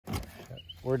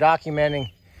we're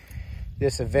documenting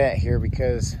this event here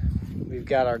because we've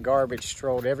got our garbage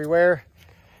strolled everywhere.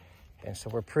 And so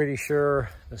we're pretty sure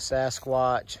the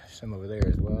Sasquatch, some over there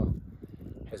as well,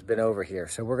 has been over here.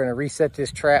 So we're gonna reset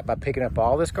this trap by picking up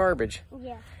all this garbage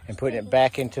and putting it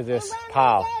back into this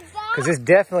pile. Because this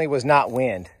definitely was not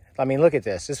wind. I mean, look at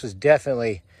this. This was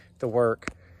definitely the work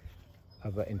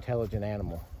of an intelligent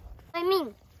animal.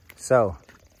 So,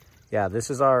 yeah,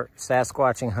 this is our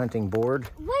Sasquatching hunting board.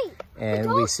 Wait, and the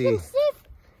dogs we see, can sniff.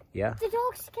 Yeah. The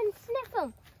dogs can sniff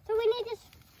them. So we need to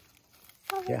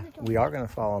follow the dogs. We are going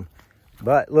to follow them.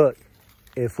 But look,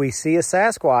 if we see a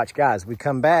Sasquatch, guys, we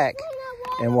come back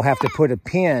and we'll have to put a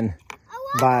pin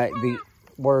by the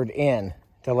word in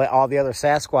to let all the other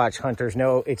Sasquatch hunters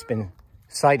know it's been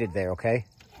sighted there, okay?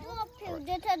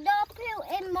 There's a dog poo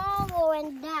and marble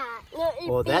and that.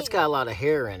 Well, that's got a lot of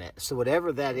hair in it. So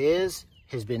whatever that is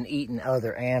has been eating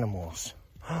other animals.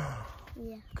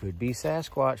 Yeah. Could be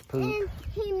Sasquatch poop. And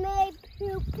he may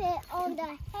poop it on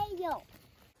the hail.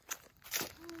 Because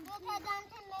then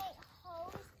to make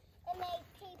holes and make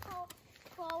people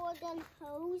follow them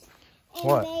holes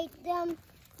and make them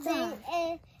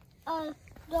think a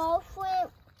dolphin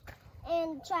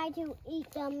and try to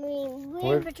eat them. We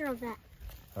have a picture of that.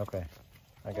 Okay,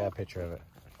 I got a picture of it.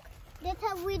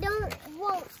 Because we don't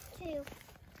want to.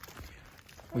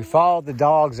 We followed the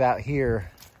dogs out here,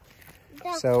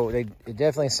 so it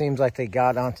definitely seems like they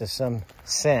got onto some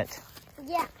scent.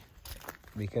 Yeah.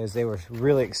 Because they were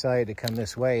really excited to come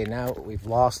this way, and now we've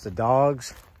lost the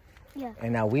dogs. Yeah.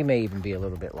 And now we may even be a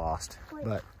little bit lost. Wait,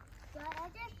 but I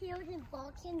just hear him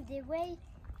barking this way.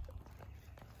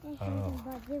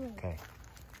 Okay.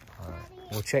 All right.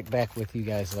 We'll check back with you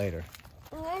guys later.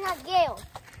 We're not Gail.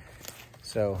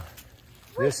 So,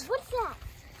 What's that?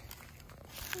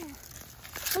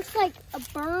 Looks like a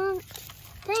burnt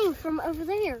thing from over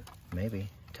there. Maybe.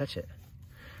 Touch it.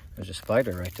 There's a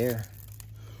spider right there.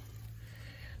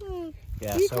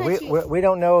 Yeah, so we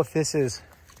don't know if this is,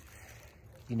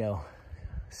 you know,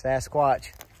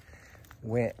 Sasquatch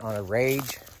went on a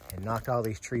rage and knocked all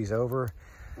these trees over.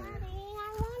 Daddy,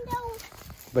 I wonder.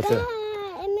 But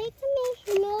It makes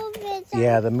me nervous.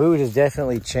 yeah, the mood has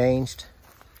definitely changed.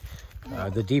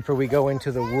 The deeper we go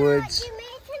into the woods. You're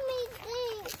making me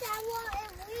think I want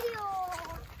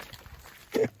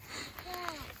a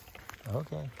wheel.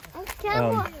 Okay.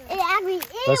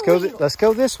 Let's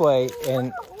go this way,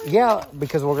 and yeah,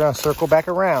 because we're gonna circle back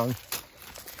around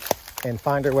and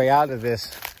find our way out of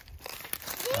this.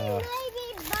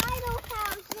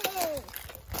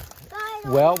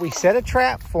 Well, we set a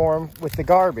trap for him with the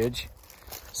garbage,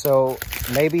 so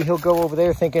maybe he'll go over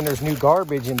there thinking there's new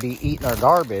garbage and be eating our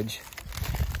garbage,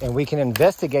 and we can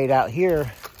investigate out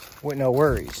here with no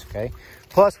worries. Okay.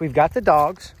 Plus, we've got the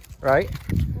dogs, right?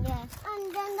 Yes.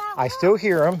 I still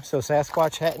hear them, so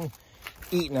Sasquatch hadn't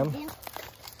eaten them. Yeah.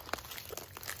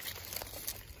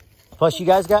 Plus, you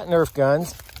guys got Nerf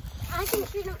guns. I can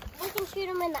shoot them. We can shoot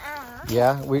them in the eye.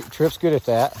 Yeah, Trip's good at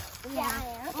that. Yeah,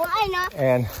 I am. Well, I'm not.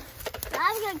 And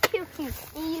I'm gonna kill you.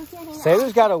 And you get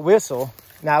Sailor's got a whistle.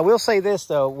 Now, I will say this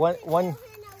though.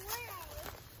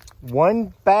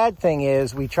 One bad thing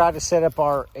is we tried to set up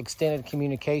our extended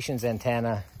communications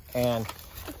antenna, and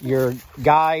your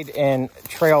guide and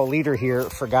trail leader here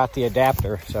forgot the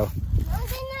adapter, so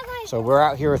we're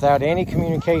out here without any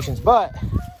communications. But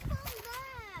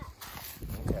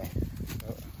okay,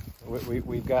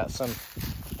 we've got some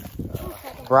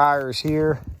briars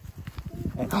here.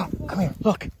 And, oh, come here,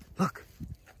 look.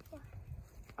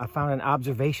 I found an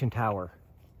observation tower.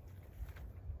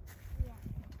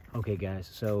 Okay, guys,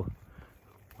 so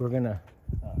we're gonna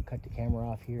cut the camera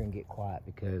off here and get quiet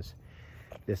because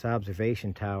this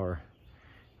observation tower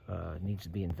needs to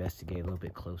be investigated a little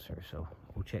bit closer, so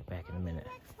we'll check back in a minute.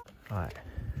 All right,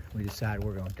 we decided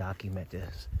we're gonna document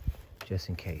this just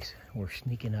in case. We're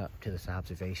sneaking up to this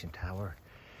observation tower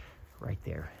right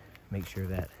there. Make sure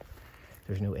that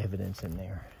there's no evidence in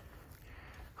there.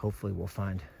 Hopefully we'll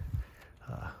find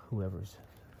whoever's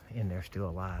in there still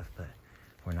alive, but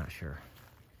we're not sure.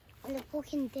 Are the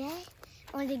person dead?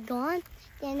 Are they gone?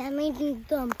 Then that means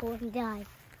the person died.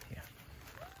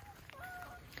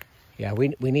 Yeah, we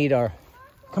need our...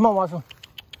 Come on, Marshall.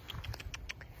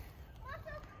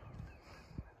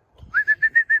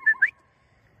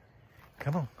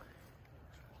 Come on.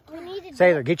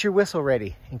 Sailor, get your whistle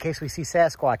ready in case we see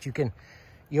Sasquatch.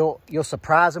 You'll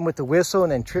surprise him with the whistle,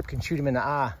 and then Trip can shoot him in the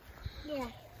eye. Yeah.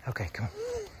 Okay, come on.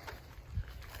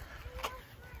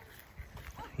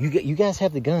 You guys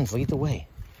have the guns. Lead the way.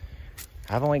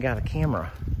 I've only got a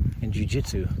camera and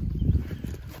jiu-jitsu.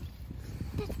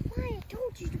 That's why I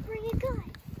told you to bring a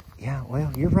gun. Yeah,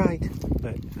 well, you're right,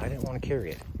 but I didn't want to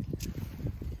carry it.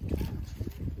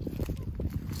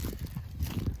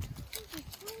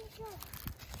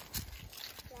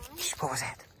 What was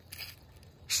that?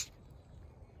 Shh.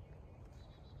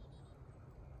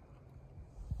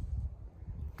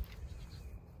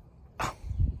 Oh,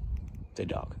 the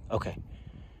dog. Okay.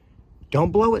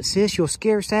 Don't blow it, sis. You'll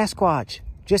scare Sasquatch.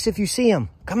 Just if you see him.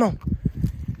 Come on.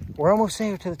 We're almost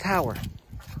there to the tower.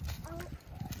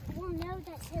 We'll know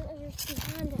that Hitler's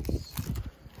behind us.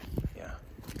 Yeah.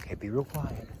 Okay, be real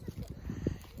quiet.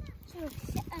 So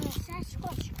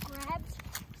Sasquatch grabs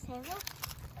Sarah.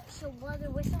 So while they're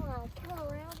whistling, I'll come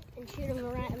around and shoot him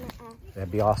right in the eye.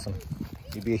 That'd be awesome.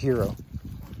 You'd be a hero.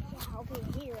 Yeah, I'll be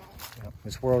a hero. Yep.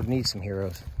 This world needs some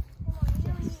heroes.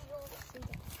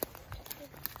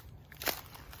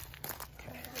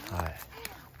 All right.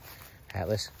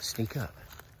 Atlas, sneak up.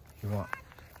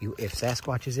 If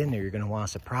Sasquatch is in there, you're gonna want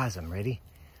to surprise him. Ready?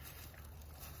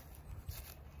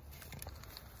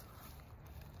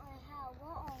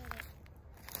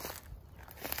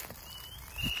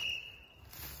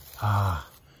 Ah,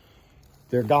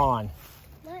 they're gone.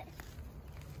 What?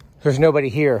 There's nobody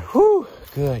here. Whew,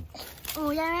 good. Oh,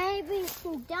 yeah, maybe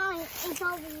some dying. It's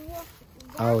over here.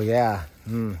 Oh yeah.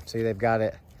 See, they've got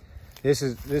it. This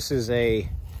is a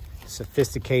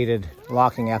sophisticated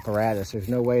locking apparatus. There's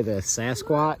no way the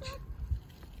Sasquatch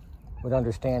would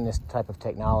understand this type of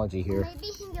technology here. Maybe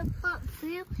he can pump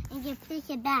through and can pick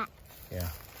it back. Yeah.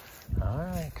 All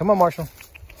right. Come on, Marshall.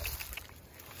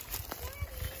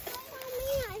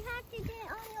 I have to get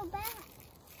on your back.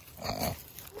 You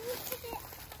need to get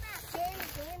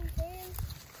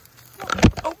on my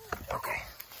back. Oh, okay.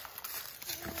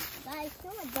 Guys,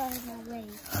 someone does my way.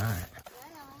 All right.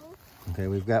 Okay,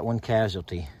 we've got one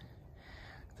casualty.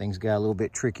 Things got a little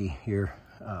bit tricky here,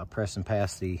 pressing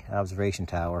past the observation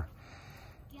tower.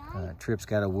 Tripp's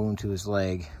got a wound to his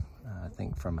leg, I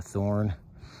think from a thorn,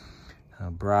 a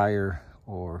briar,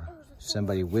 or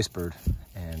somebody whispered,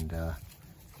 and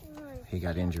he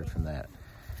got injured from that.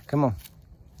 Come on,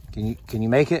 can you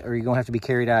make it, or are you gonna have to be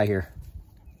carried out of here?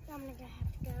 I'm gonna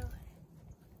have to go.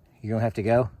 You're gonna have to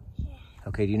go? Yeah.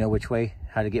 Okay, do you know which way,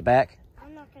 how to get back?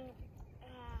 I'm not gonna,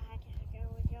 I gotta go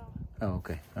with y'all. Oh,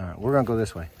 okay, all right, we're gonna go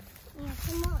this way. Yeah,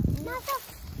 come on.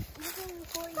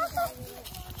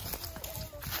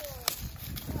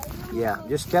 Yeah,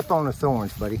 just step on the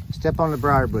thorns, buddy. Step on the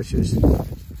briar bushes. Papa,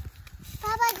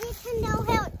 you can no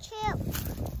help Chip.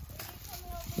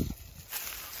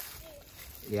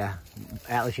 Yeah,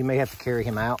 Atlas, you may have to carry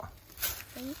him out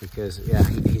because, yeah,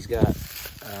 he's got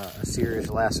a serious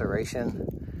laceration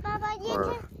Papa,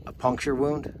 or a puncture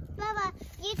wound. Papa,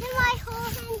 you can like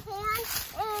hold his hand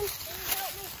and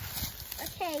help me.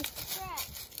 Okay,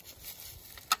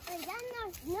 and then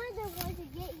another one to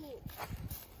get you.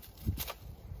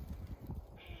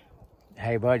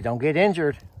 Hey, buddy, don't get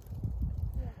injured.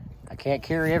 I can't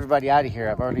carry everybody out of here.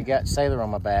 I've already got Sailor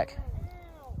on my back.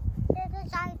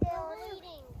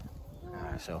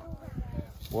 So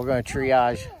we're going to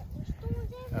triage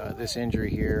this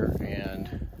injury here,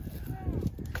 and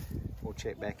we'll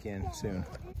check back in soon.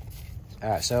 All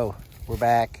right, so we're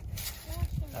back.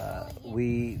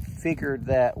 We figured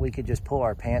that we could just pull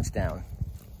our pants down,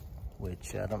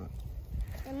 which I don't...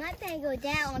 And my thing go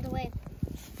down on the way.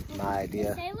 My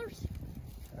idea. Sailors?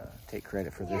 Take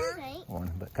credit for this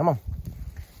one, but come on.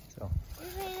 So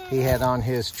he had on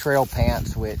his trail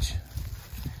pants, which,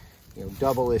 you know,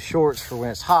 double his shorts for when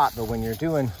it's hot, but when you're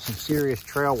doing some serious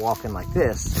trail walking like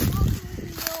this,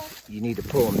 you need to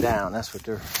pull them down. That's what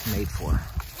they're made for.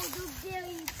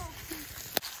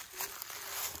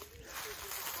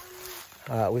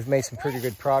 We've made some pretty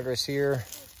good progress here.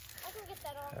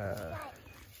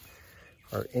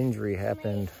 Our injury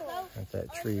happened at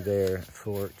that tree there at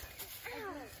Fort.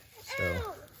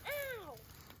 So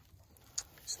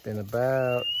it's been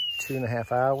about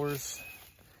 2.5 hours,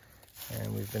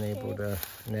 and we've been able to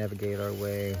navigate our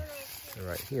way to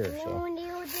right here. So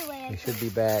we should be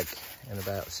back in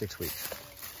about 6 weeks.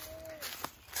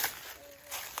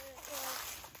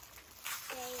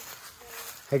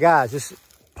 Hey guys, just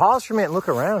pause for a minute and look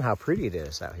around how pretty it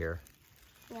is out here.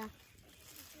 Yeah.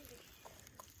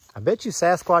 I bet you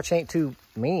Sasquatch ain't too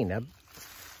mean.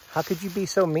 How could you be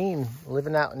so mean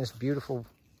living out in this beautiful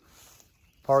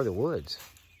part of the woods?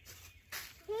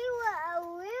 He was a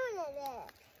lunatic.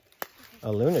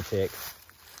 A lunatic?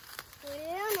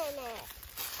 Lunatic.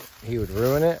 He would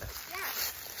ruin it? Yeah.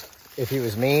 If he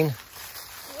was mean?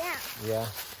 Yeah. Yeah.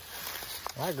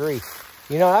 I agree.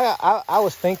 You know, I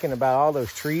was thinking about all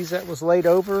those trees that was laid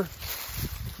over.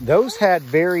 Those had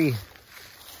very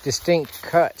distinct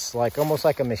cuts, like almost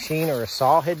like a machine or a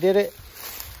saw had did it.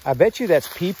 I bet you that's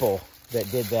people that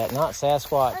did that, not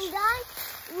Sasquatch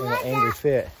in an angry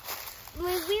fit.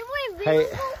 When we were Hey,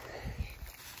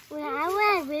 when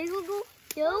I went visible,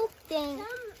 those things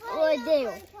would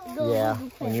do. Yeah,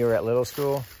 when you were at little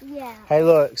school? Yeah. Hey,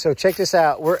 look, so check this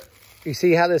out. You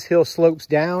see how this hill slopes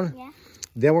down? Yeah.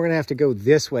 Then we're going to have to go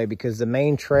this way because the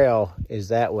main trail is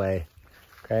that way,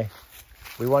 okay?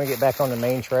 We want to get back on the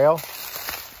main trail.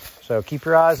 So keep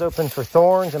your eyes open for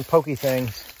thorns and pokey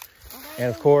things. And,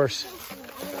 of course,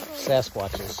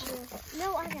 Sasquatches.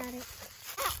 No, I got it.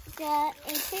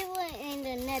 And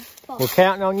the net pole. We're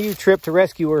counting on you, Trip, to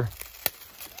rescue her.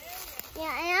 Yeah,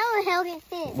 and I will help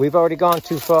him. We've already gone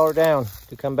too far down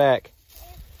to come back.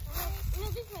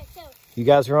 You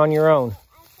guys are on your own.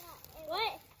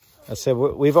 What? I said,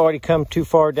 we've already come too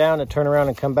far down to turn around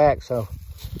and come back, so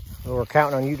we're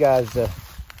counting on you guys to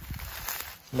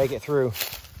make it through.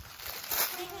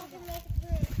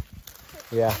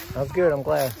 Yeah, that's good. I'm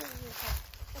glad.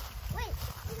 Wait,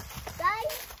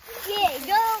 guys? Yeah,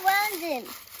 go around him.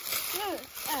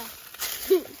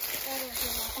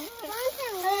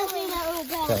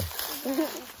 Okay.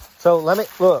 So let me,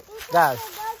 look, guys.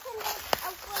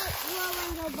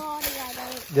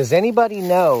 Does anybody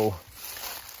know,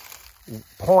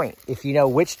 point, if you know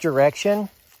which direction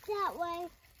That way.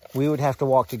 we would have to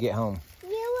walk to get home? You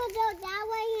will go that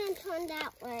way and turn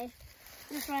that way.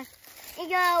 This way. You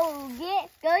go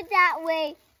that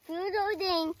way, through the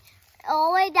thing,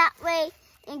 all the way that way,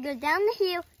 and go down the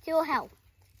hill to hell.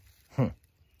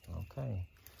 Okay.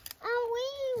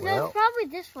 No, it's probably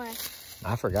this way.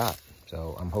 I forgot,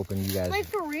 so I'm hoping you guys... Like,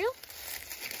 for real?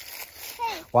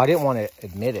 Hey. Well, I didn't want to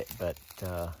admit it, but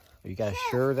are you guys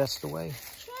sure that's the way?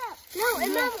 No,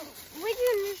 remember, we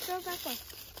can just go that way.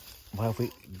 Well,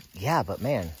 yeah, but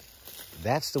man,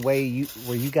 that's the way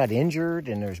where you got injured,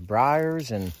 and there's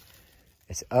briars, and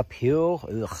it's uphill.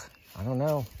 Ugh, I don't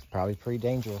know. Probably pretty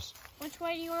dangerous. Which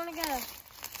way do you want to go?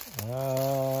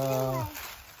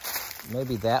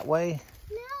 Maybe that way.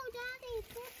 No, Daddy,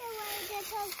 this way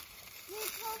because you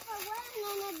take a run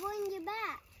and it brings you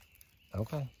back.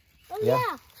 Okay. Oh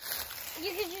yeah.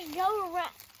 You can just go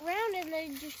around and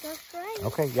then just go straight.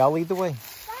 Okay, y'all lead the way.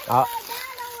 I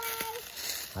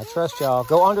trust y'all.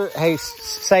 Go under. Hey,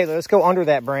 Sailor, let's go under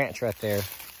that branch right there.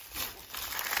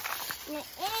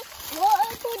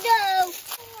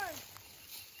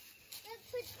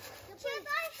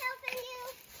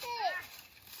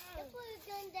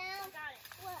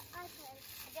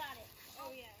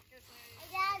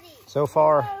 So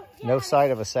far, no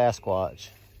sight of a Sasquatch.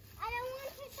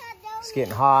 It's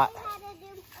getting hot.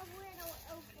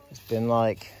 It's been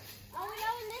like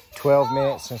 12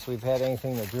 minutes since we've had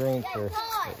anything to drink or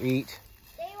eat.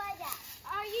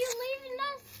 Are you leaving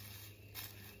us?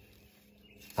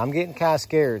 I'm getting kind of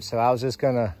scared, so I was just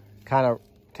going to kind of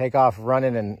take off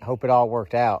running and hope it all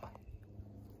worked out.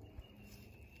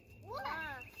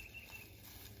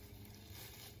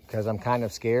 Because I'm kind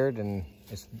of scared, and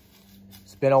it's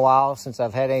been a while since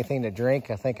I've had anything to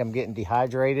drink. I think I'm getting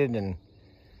dehydrated and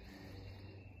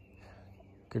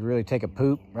could really take a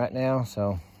poop right now,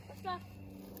 so.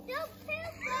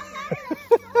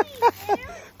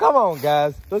 Come on,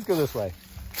 guys. Let's go this way.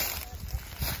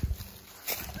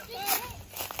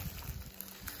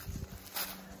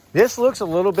 This looks a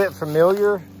little bit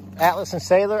familiar, Atlas and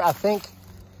Sailor. I think,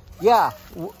 yeah.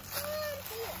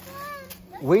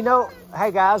 We know, hey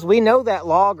guys, we know that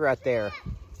log right there.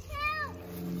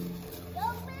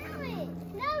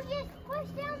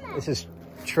 This is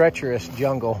treacherous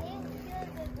jungle.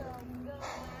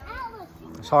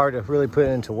 It's hard to really put it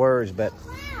into words, but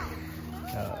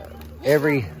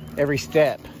every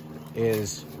step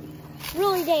is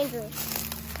really dangerous.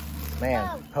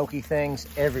 Man, pokey things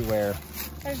everywhere.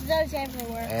 There's those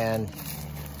everywhere. And,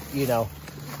 you know,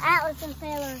 Atlas and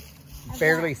Sailor.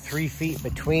 Barely 3 feet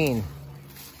between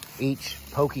each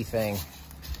pokey thing.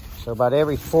 So about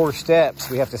every 4 steps,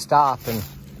 we have to stop and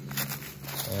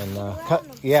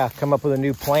come up with a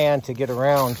new plan to get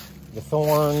around the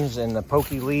thorns and the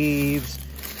pokey leaves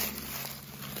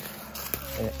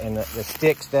and the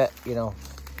sticks that, you know,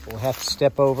 we'll have to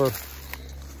step over.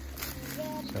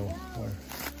 So we're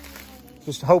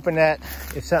just hoping that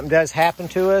if something does happen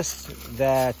to us,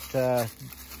 that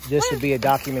this would be a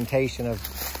documentation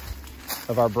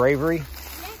of our bravery.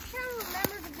 Next time,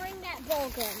 remember to bring that ball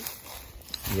gun.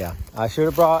 Yeah, I should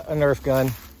have brought a Nerf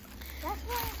gun.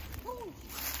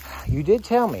 You did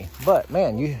tell me, but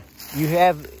man, you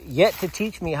have yet to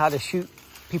teach me how to shoot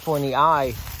people in the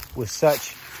eye with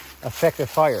such effective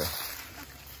fire.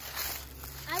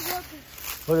 I will.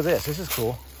 Look at this. This is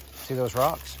cool. See those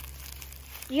rocks?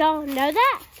 Y'all know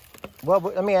that? Well,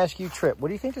 let me ask you, Trip. What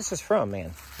do you think this is from,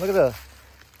 man? Look at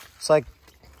it's like,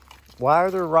 why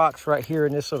are there rocks right here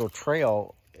in this little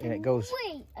trail and it goes...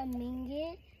 Wait a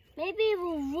minute. Maybe it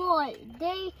will roll.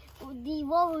 The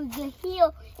roller will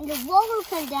heal, and the roller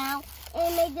come down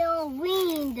and make their own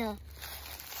wind.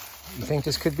 You think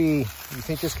this could be? You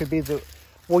think this could be the?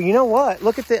 Well, you know what?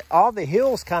 Look at all the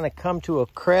hills kind of come to a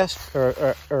crest,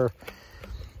 or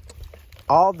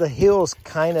all the hills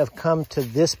kind of come to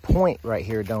this point right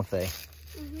here, don't they?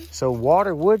 Mm-hmm. So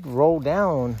water would roll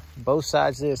down both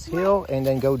sides of this hill and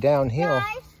then go downhill.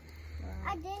 Guys,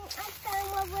 I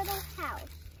found a little house.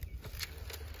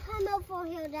 Come over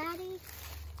here, Daddy.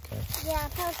 Okay. Yeah, I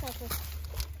found something.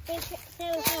 There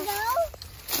you go?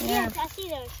 Yes, I see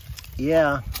those.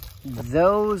 Yeah,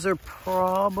 those are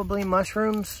probably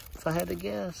mushrooms, if I had to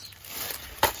guess.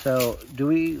 So, do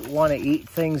we want to eat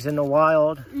things in the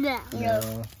wild? No.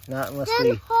 Not unless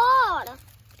They're hard.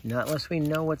 Not unless we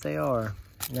know what they are.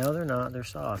 No, they're not. They're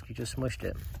soft. You just smushed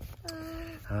it.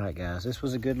 All right, guys. This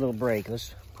was a good little break.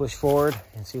 Let's push forward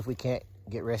and see if we can't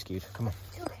get rescued. Come on.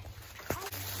 Okay.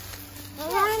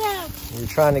 We're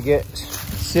trying to get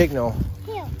signal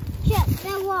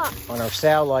on our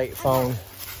satellite phone,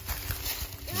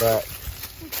 but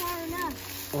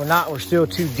we're not. We're still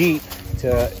too deep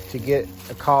to get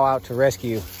a call out to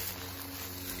rescue.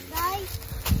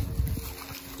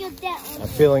 I'm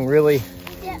feeling really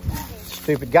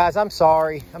stupid. Guys, I'm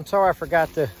sorry. I'm sorry I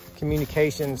forgot the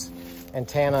communications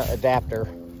antenna adapter.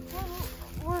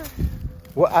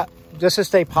 Well, just to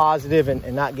stay positive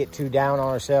and not get too down on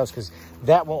ourselves, because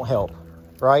that won't help,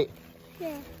 right?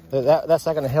 Yeah. That's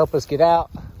not going to help us get out.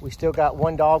 We still got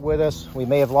one dog with us. We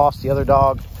may have lost the other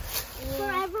dog.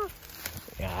 Forever.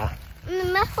 Yeah.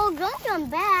 And my whole gun come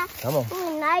back. Come on. In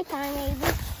the nighttime, maybe. You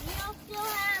don't still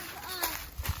have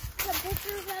some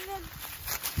pictures of him?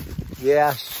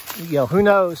 Yeah. You know, who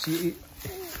knows? I think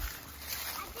it's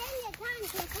time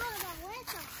to call the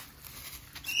whistle.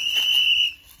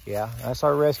 Yeah, that's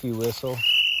our rescue whistle.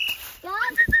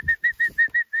 Guys?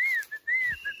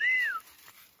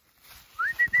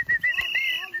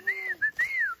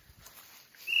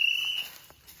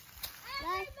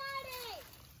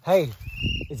 Hey,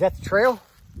 is that the trail?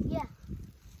 Yeah.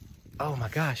 Oh my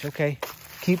gosh. Okay.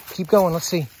 Keep going. Let's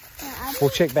see. Yeah,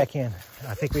 we'll check back in.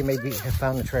 I think we maybe have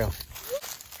found the trail.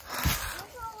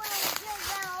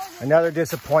 Another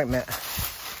disappointment.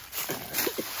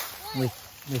 We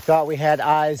thought we had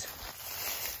eyes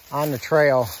on the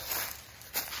trail,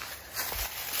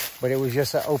 but it was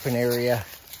just an open area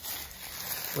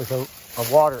with a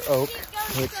water oak.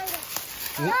 Which,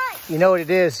 you know what it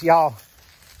is, y'all?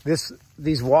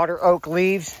 These water oak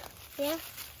leaves, yeah,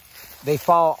 they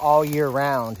fall all year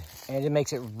round, and it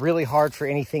makes it really hard for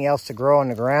anything else to grow on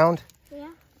the ground. Yeah.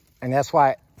 And that's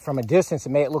why from a distance it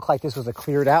made it look like this was a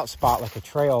cleared out spot, like a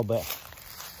trail. But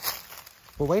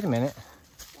well, wait a minute.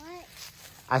 What?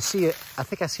 I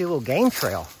think I see a little game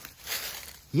trail.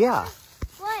 Yeah.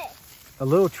 What? A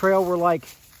little trail where, like,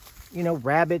 you know,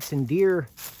 rabbits and deer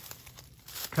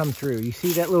come through. You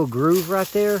see that little groove right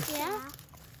there? Yeah.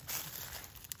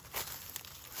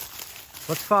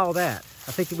 Let's follow that.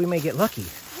 I think we may get lucky.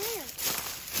 Where?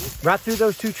 Right through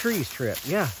those two trees, Trip.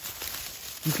 Yeah.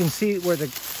 You can see where the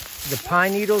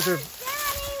pine needles are. Daddy,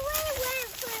 we went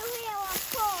through here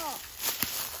before.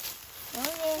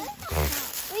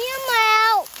 We are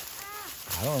out.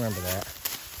 I don't remember that.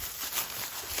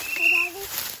 Hey, Daddy.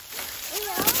 We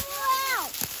are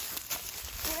out.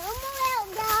 We're almost out,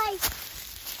 guys.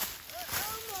 We're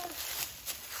almost.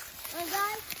 And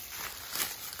guys,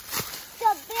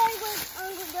 the bear was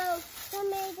under those.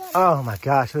 Oh my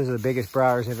gosh, those are the biggest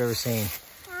briars I've ever seen.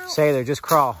 Ow. Sailor, just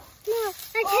crawl. No,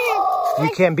 I can't.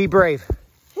 You can. Be brave.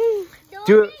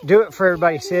 Do it for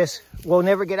everybody, sis. We'll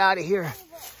never get out of here.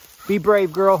 Be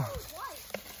brave, girl.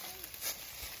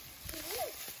 Daddy,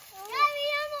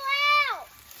 I'm out.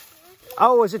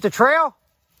 Oh, is it the trail?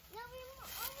 No,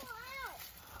 we're out.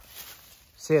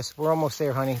 Sis, we're almost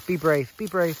there, honey. Be brave. Be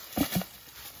brave.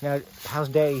 Now, how's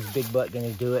Daddy's big butt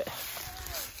gonna do it?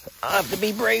 I have to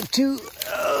be brave too.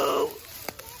 Oh.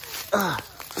 Oh.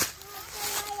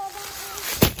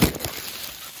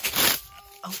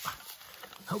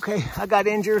 Okay, I got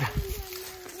injured.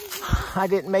 I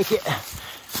didn't make it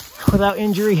without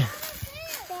injury.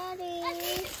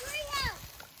 Daddy.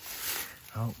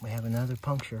 Oh, we have another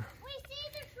puncture. We see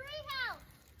the tree house.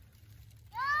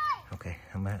 Okay,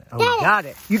 I'm at. Oh, you got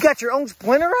it. You got your own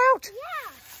splinter out?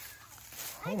 Yeah.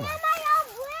 Oh I my. got my own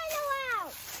window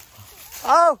out.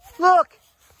 Oh, look!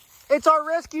 It's our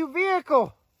rescue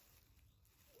vehicle.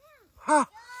 Huh.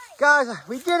 Guys,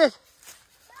 we did it.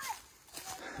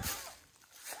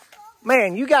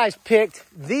 Man, you guys picked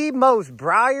the most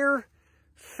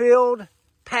briar-filled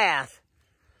path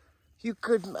you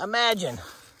could imagine.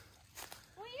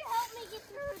 Will you help me get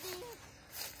through these?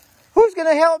 Who's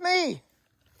gonna help me?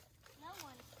 No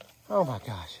one. Oh my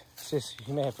gosh. Sis,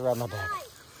 you may have to ride my back.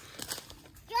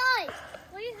 Guys,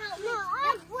 will you help me?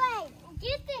 No, wait.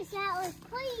 Get this, Atlas,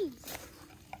 please.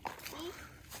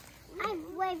 I've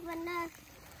waited for enough.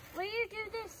 Will you do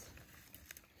this?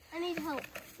 I need help.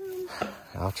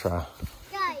 I'll try.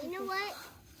 Guys, you know what?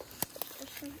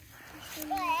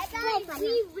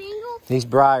 These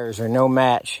briars are no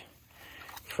match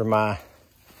for my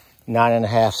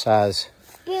 9.5 size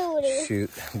Booty. shoot.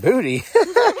 Booty? Guys, you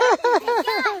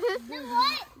know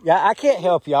what? Yeah, I can't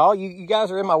help y'all. You guys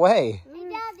are in my way. Hey,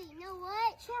 Daddy, you know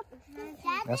what?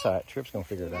 Daddy, That's all right. Trip's going to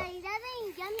figure it out. Daddy,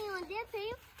 got me on this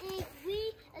video, and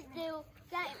we do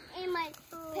got in my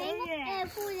paper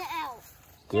and pull it out.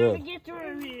 Good. Get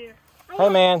through here. Hey,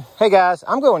 man. Hey, guys.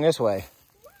 I'm going this way.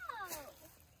 Wow.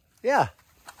 Yeah,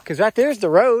 because right there's the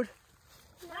road,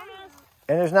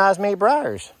 and there's not as many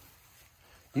briars.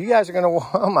 You guys are going to,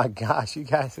 oh my gosh, you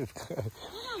guys are good.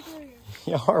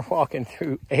 Y'all are walking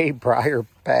through a briar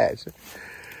patch.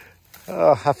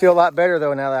 Oh, I feel a lot better,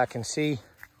 though, now that I can see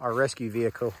our rescue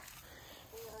vehicle.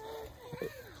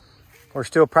 We're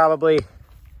still probably a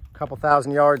couple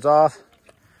thousand yards off,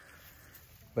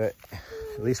 but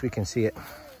at least we can see it.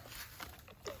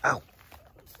 Ow,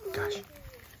 gosh.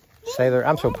 Sailor,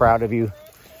 I'm so proud of you.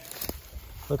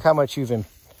 Look how much you've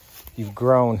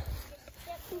grown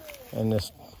in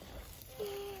this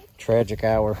tragic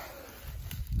hour.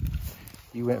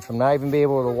 You went from not even being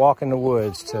able to walk in the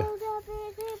woods to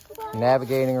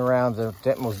navigating around the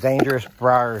most dangerous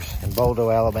briars in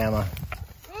Boldo, Alabama.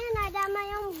 And I got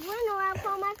my own window out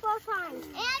for my first time. And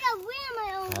I got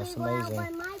my own That's window out amazing. by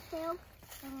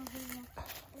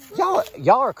myself.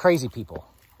 Y'all are crazy people.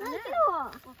 I'm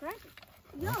crazy.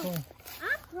 Yo, Okay. I'm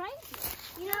crazy.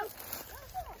 You know.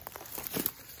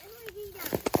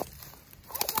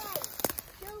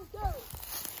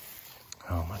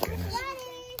 Oh my goodness.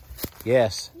 Daddy,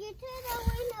 Yes. you took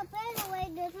the window better way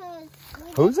because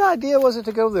Whose idea was it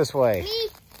to go this way? me.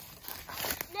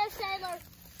 No, Sailor.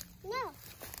 No.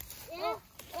 Yeah.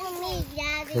 Or me,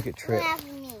 Daddy. Look at Trip.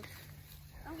 Me.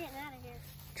 I'm getting out of here.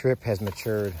 Trip has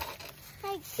matured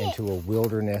Hey, Kit. into a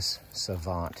wilderness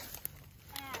savant.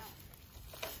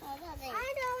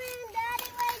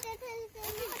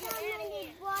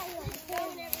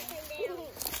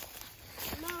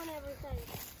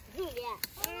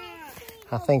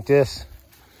 I think this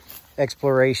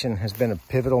exploration has been a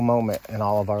pivotal moment in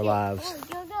all of our lives.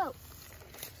 Go.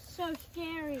 So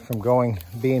scary. From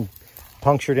being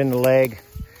punctured in the leg,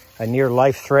 a near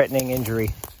life-threatening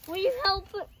injury. Will you help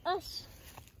us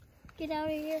get out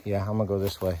of here? Yeah, I'm gonna go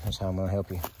this way. That's how I'm gonna help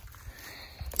you.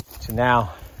 So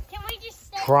now, Can we just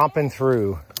stay tromping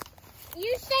through. here?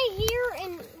 You stay here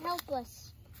and help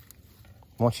us.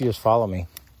 Why don't you just follow me?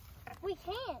 We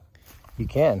can't. You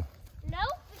can. No,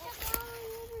 because we're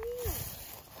already over here.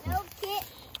 No, Kit.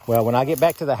 Well, when I get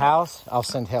back to the house, I'll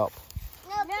send help.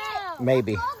 No.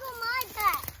 Maybe. Look on my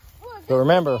back. Look, But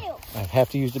remember, you. I have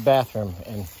to use the bathroom,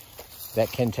 and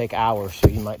that can take hours, so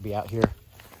you might be out here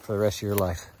for the rest of your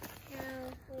life. We're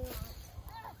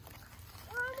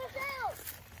almost out.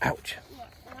 Ouch. Yeah,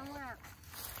 and we're out.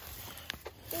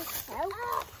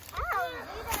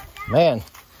 Ow. Man,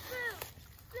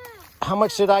 how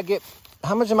much am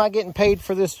I getting paid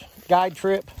for this guide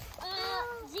trip?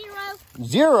 0.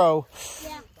 0?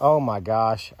 Yeah. Oh my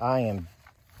gosh, I am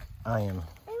It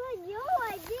was your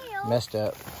idea. messed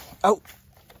up. Oh,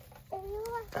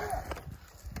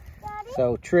 Daddy?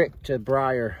 so trick to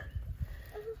briar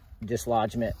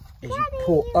dislodgement is you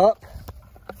pull up,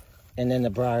 and then the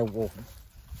briar will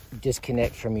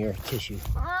disconnect from your tissue.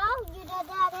 Oh, you did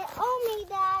Daddy. Oh, me,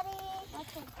 Daddy.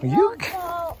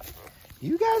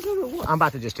 You guys are the, I'm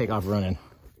about to just take off running.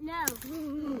 No.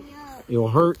 It'll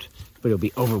hurt, but it'll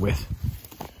be over with.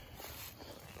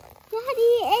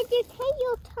 Daddy, if you take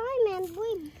your time and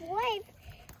we brave,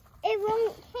 it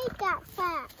won't take that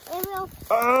fast. It will.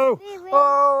 Oh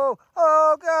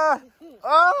God.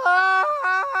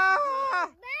 Oh.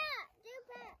 Do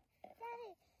that.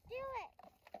 Daddy, do it.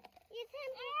 You can.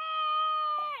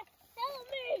 Help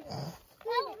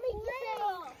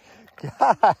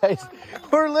me. Guys,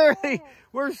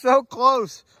 we're so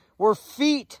close. We're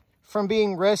feet from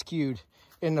being rescued,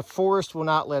 and the forest will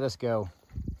not let us go.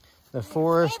 The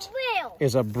forest It will.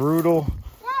 is a brutal.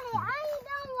 Daddy, I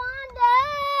don't want to.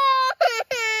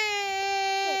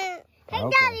 Hey,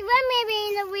 Okay. Daddy, let me be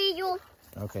in the wheel.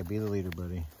 Okay, be the leader,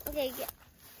 buddy. Okay, good.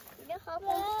 You help me.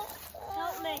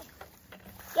 Help me.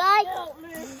 Guys, help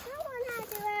me. Someone has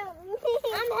to help me.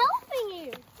 I'm helping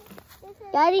you.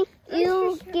 Daddy,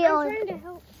 you get on. I'm trying to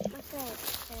help myself.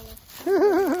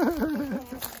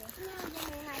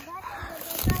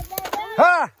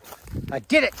 Ha! I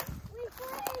did it. We're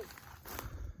free.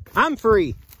 I'm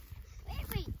free. We're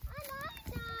free. Go,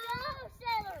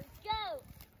 sailors, go.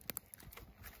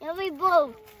 You'll be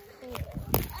blue.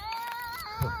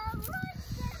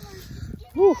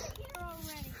 Woo.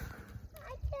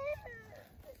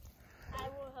 I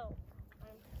will help.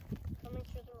 I'm coming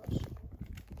through the rush.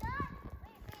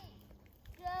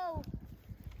 Go.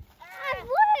 I'm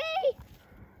free.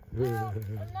 No,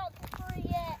 I'm not free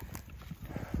yet.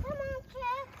 Come on,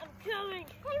 Chad. I'm coming.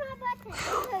 Hey, my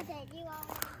button. You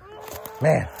are.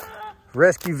 Man,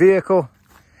 rescue vehicle.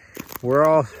 We're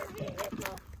all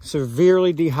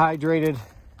severely dehydrated.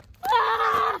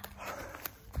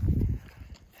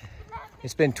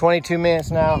 It's been 22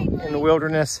 minutes now in the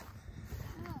wilderness.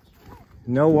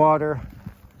 No water.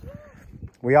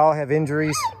 We all have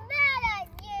injuries. I'm mad at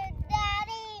you,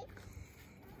 Daddy.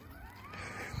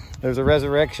 There's a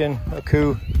resurrection, a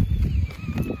coup.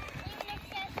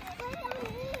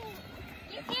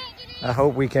 I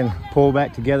hope we can pull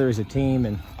back together as a team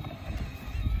and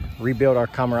rebuild our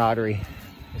camaraderie.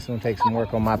 It's gonna take some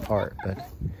work on my part, but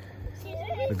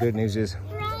the good news is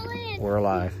we're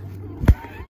alive.